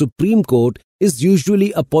of the Supreme Court is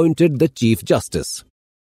usually appointed the Chief Justice.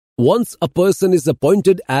 Once a person is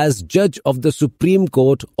appointed as judge of the Supreme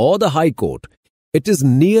Court or the High Court, it is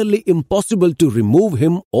nearly impossible to remove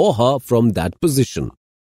him or her from that position.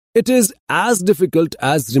 It is as difficult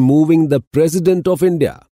as removing the President of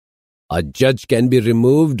India. A judge can be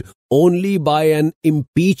removed only by an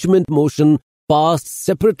impeachment motion passed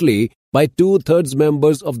separately by 2/3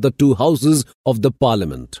 members of the two houses of the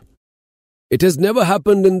Parliament. It has never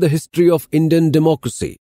happened in the history of Indian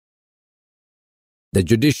democracy. The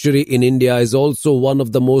judiciary in India is also one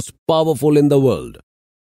of the most powerful in the world.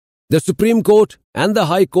 The Supreme Court and the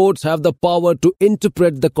High Courts have the power to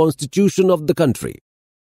interpret the constitution of the country.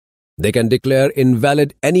 They can declare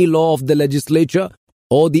invalid any law of the legislature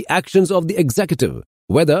or the actions of the executive,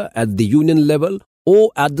 whether at the union level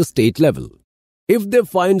or at the state level, if they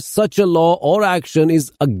find such a law or action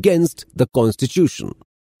is against the constitution.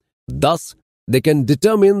 Thus, they can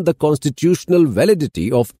determine the constitutional validity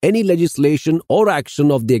of any legislation or action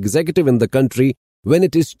of the executive in the country when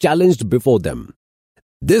it is challenged before them.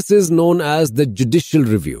 This is known as the judicial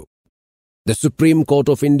review. The Supreme Court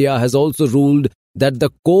of India has also ruled that the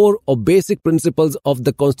core or basic principles of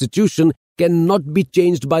the Constitution cannot be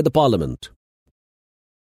changed by the Parliament.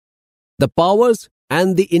 The powers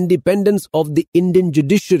and the independence of the Indian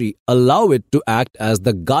judiciary allow it to act as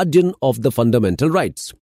the guardian of the fundamental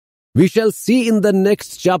rights. We shall see in the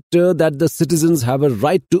next chapter that the citizens have a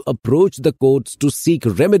right to approach the courts to seek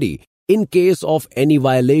remedy in case of any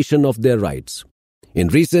violation of their rights. In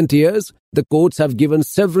recent years, the courts have given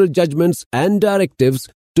several judgments and directives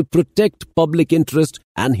to protect public interest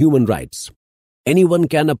and human rights. Anyone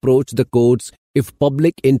can approach the courts if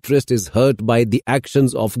public interest is hurt by the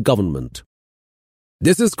actions of government.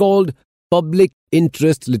 This is called public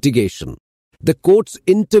interest litigation. The courts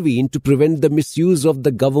intervene to prevent the misuse of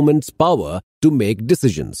the government's power to make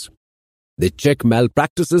decisions. They check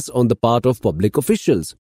malpractices on the part of public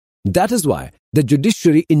officials. That is why the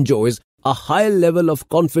judiciary enjoys a high level of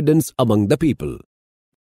confidence among the people.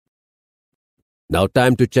 Now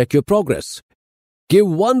time to check your progress. Give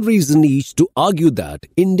one reason each to argue that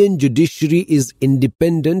Indian judiciary is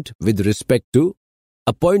independent with respect to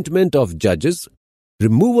appointment of judges,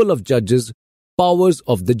 removal of judges, powers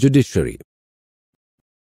of the judiciary.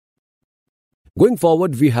 Going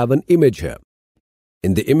forward, we have an image here.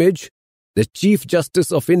 In the image, the Chief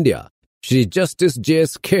Justice of India, Shri Justice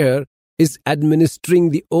J.S. Kher, is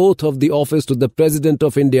administering the oath of the office to the President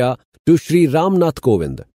of India, to Shri Ramnath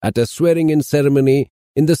Kovind, at a swearing-in ceremony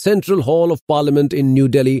in the Central Hall of Parliament in New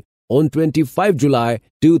Delhi on 25 July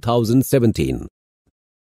 2017.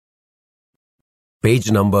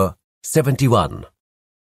 Page number 71.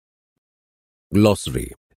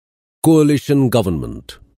 Glossary. Coalition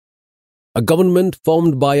government. A government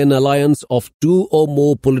formed by an alliance of two or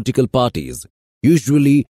more political parties,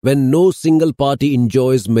 usually when no single party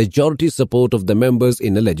enjoys majority support of the members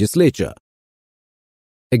in a legislature.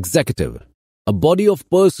 Executive. A body of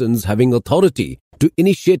persons having authority to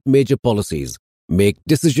initiate major policies, make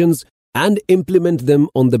decisions, and implement them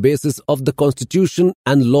on the basis of the Constitution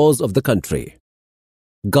and laws of the country.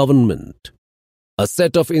 Government. A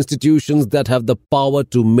set of institutions that have the power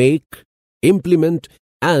to make, implement,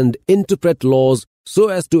 and interpret laws so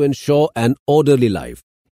as to ensure an orderly life.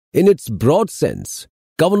 In its broad sense,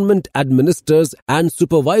 government administers and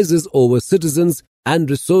supervises over citizens and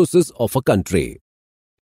resources of a country.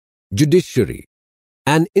 Judiciary.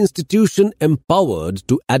 An institution empowered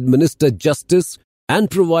to administer justice and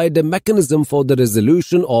provide a mechanism for the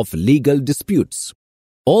resolution of legal disputes.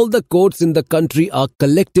 All the courts in the country are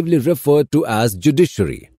collectively referred to as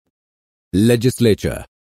judiciary. Legislature.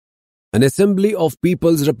 An assembly of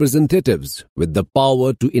people's representatives with the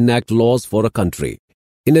power to enact laws for a country.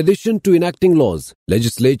 In addition to enacting laws,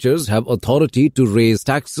 legislatures have authority to raise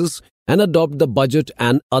taxes and adopt the budget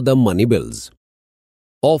and other money bills.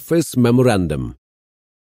 Office Memorandum.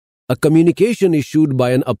 A communication issued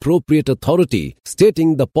by an appropriate authority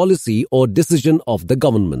stating the policy or decision of the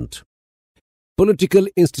government. Political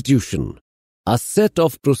institution. A set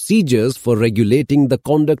of procedures for regulating the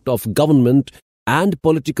conduct of government and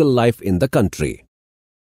political life in the country.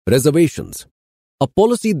 Reservations. A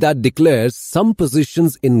policy that declares some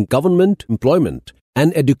positions in government, employment,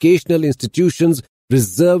 and educational institutions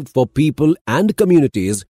reserved for people and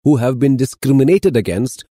communities who have been discriminated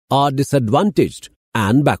against, are disadvantaged,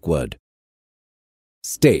 and backward.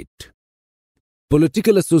 State.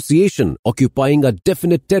 Political association occupying a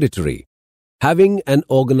definite territory, having an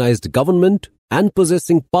organized government and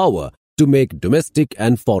possessing power to make domestic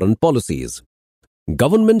and foreign policies.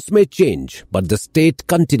 Governments may change, but the state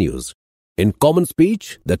continues. In common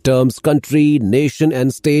speech, the terms country, nation,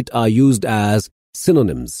 and state are used as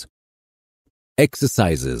synonyms.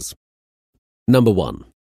 Exercises. Number 1.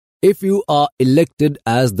 If you are elected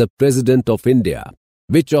as the President of India,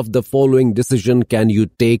 which of the following decision can you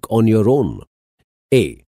take on your own?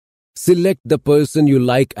 A. Select the person you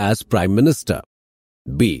like as Prime Minister.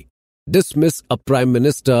 B. Dismiss a Prime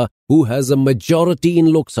Minister who has a majority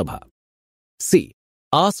in Lok Sabha. C.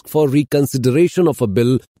 Ask for reconsideration of a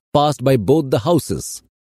bill passed by both the houses.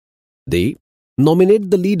 D.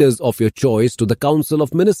 Nominate the leaders of your choice to the Council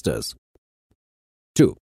of Ministers.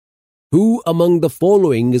 2. Who among the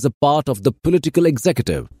following is a part of the political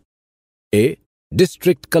executive? A.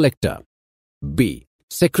 District Collector. B.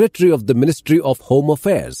 Secretary of the Ministry of Home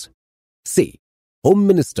Affairs. C. Home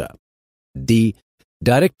Minister. D.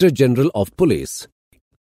 Director General of Police.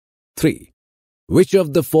 3. Which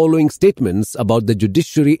of the following statements about the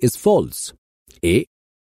judiciary is false? A.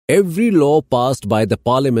 Every law passed by the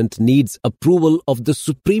Parliament needs approval of the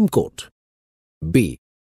Supreme Court. B.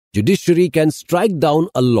 Judiciary can strike down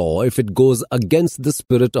a law if it goes against the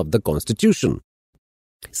spirit of the Constitution.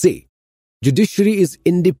 C. Judiciary is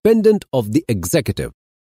independent of the executive.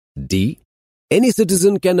 D. Any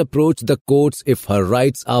citizen can approach the courts if her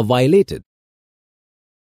rights are violated.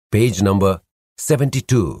 Page number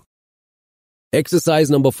 72. Exercise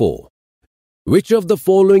number 4. Which of the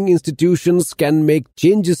following institutions can make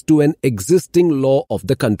changes to an existing law of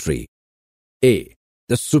the country? A.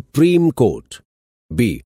 The Supreme Court.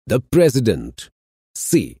 B. The President.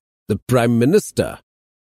 C. The Prime Minister.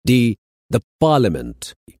 D. The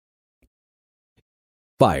Parliament.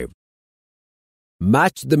 5.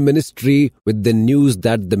 Match the ministry with the news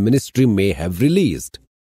that the ministry may have released.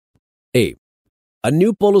 A. A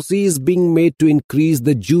new policy is being made to increase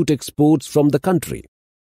the jute exports from the country.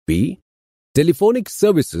 B. Telephonic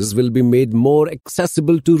services will be made more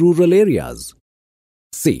accessible to rural areas.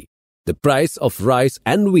 C. The price of rice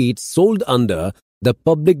and wheat sold under the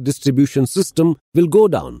public distribution system will go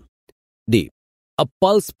down. D. A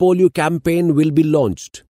pulse polio campaign will be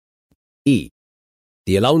launched. E.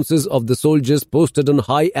 The allowances of the soldiers posted on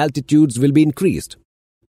high altitudes will be increased.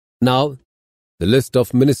 Now, the list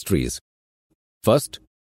of ministries. First,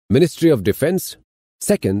 Ministry of Defense.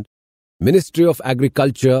 Second, Ministry of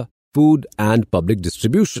Agriculture, Food and Public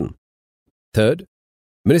Distribution. Third,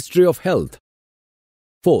 Ministry of Health.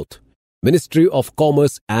 Fourth, Ministry of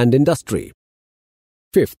Commerce and Industry.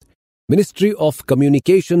 Fifth, Ministry of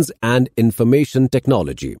Communications and Information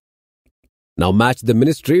Technology. Now match the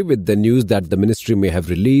ministry with the news that the ministry may have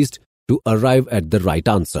released to arrive at the right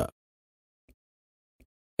answer.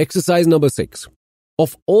 Exercise number 6.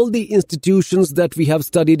 Of all the institutions that we have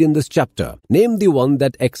studied in this chapter, name the one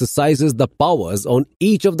that exercises the powers on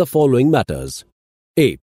each of the following matters.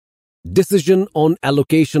 A. Decision on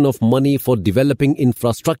allocation of money for developing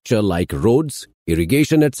infrastructure like roads,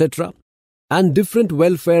 irrigation, etc., and different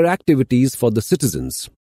welfare activities for the citizens.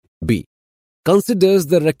 B. Considers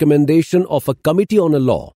the recommendation of a committee on a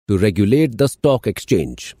law to regulate the stock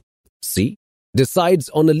exchange. C. Decides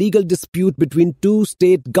on a legal dispute between two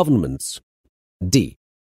state governments. D.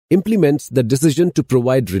 Implements the decision to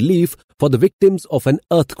provide relief for the victims of an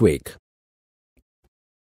earthquake.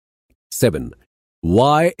 7.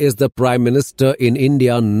 Why is the Prime Minister in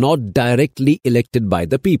India not directly elected by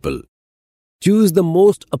the people? Choose the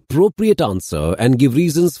most appropriate answer and give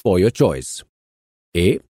reasons for your choice.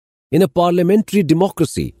 A. In a parliamentary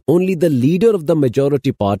democracy, only the leader of the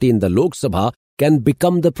majority party in the Lok Sabha can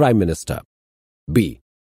become the Prime Minister. B.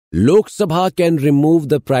 Lok Sabha can remove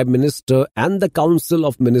the Prime Minister and the Council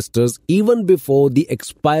of Ministers even before the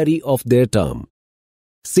expiry of their term.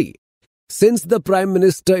 C. Since the Prime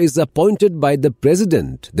Minister is appointed by the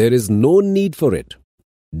President, there is no need for it.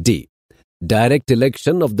 D. Direct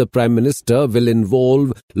election of the Prime Minister will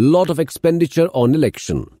involve lot of expenditure on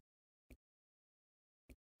election.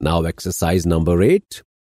 Now exercise number 8.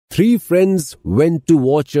 3 friends went to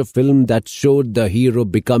watch a film that showed the hero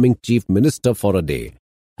becoming Chief Minister for a day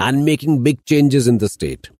and making big changes in the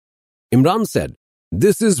state. Imran said,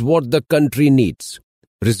 "This is what the country needs."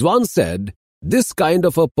 Rizwan said, "This kind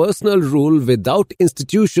of a personal rule without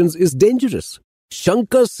institutions is dangerous."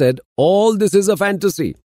 Shankar said, "All this is a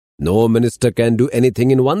fantasy. No minister can do anything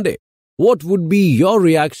in one day." What would be your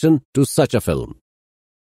reaction to such a film?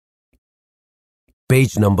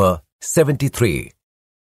 Page number 73.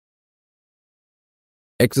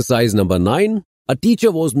 Exercise number 9. A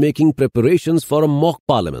teacher was making preparations for a mock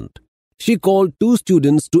parliament. She called 2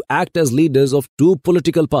 students to act as leaders of 2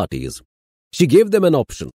 political parties. She gave them an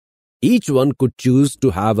option. Each one could choose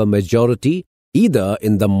to have a majority either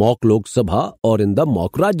in the mock Lok Sabha or in the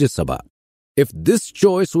mock Rajya Sabha. If this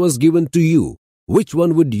choice was given to you, which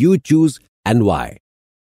one would you choose and why?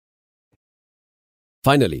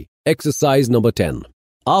 Finally, exercise number 10.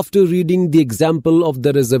 After reading the example of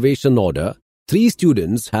the reservation order, 3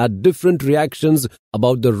 students had different reactions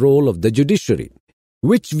about the role of the judiciary.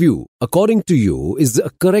 Which view, according to you, is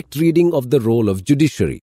a correct reading of the role of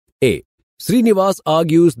judiciary? A. Srinivas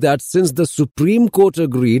argues that since the Supreme Court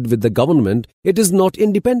agreed with the government, it is not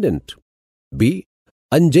independent. B.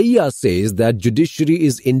 Anjaya says that judiciary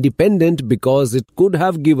is independent because it could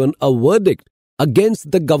have given a verdict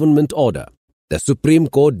against the government order. The Supreme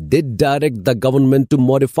Court did direct the government to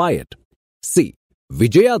modify it. C.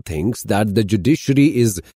 Vijaya thinks that the judiciary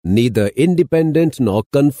is neither independent nor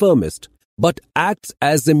conformist, but acts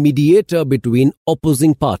as a mediator between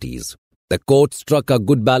opposing parties. The court struck a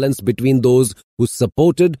good balance between those who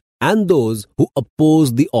supported and those who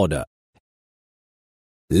opposed the order.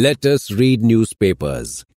 Let us read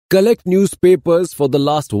newspapers. Collect newspapers for the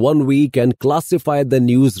last 1 week and classify the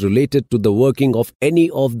news related to the working of any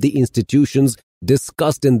of the institutions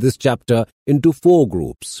discussed in this chapter into 4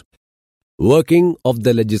 groups: working of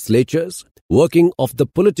the legislatures, working of the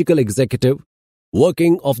political executive,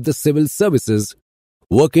 working of the civil services,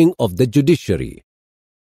 working of the judiciary.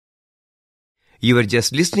 You were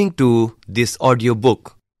just listening to this audio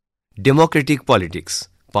book, Democratic Politics,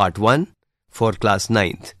 Part 1 for Class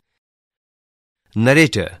 9th.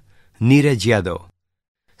 Narrator, Neeraj Yadav.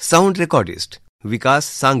 Sound recordist, Vikas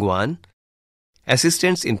Sangwan.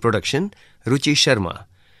 Assistants in production, Ruchi Sharma.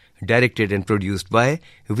 Directed and produced by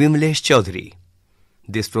Vimlesh Chaudhary.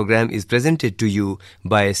 This program is presented to you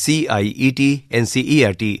by CIET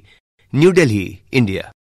NCERT, New Delhi,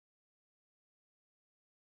 India.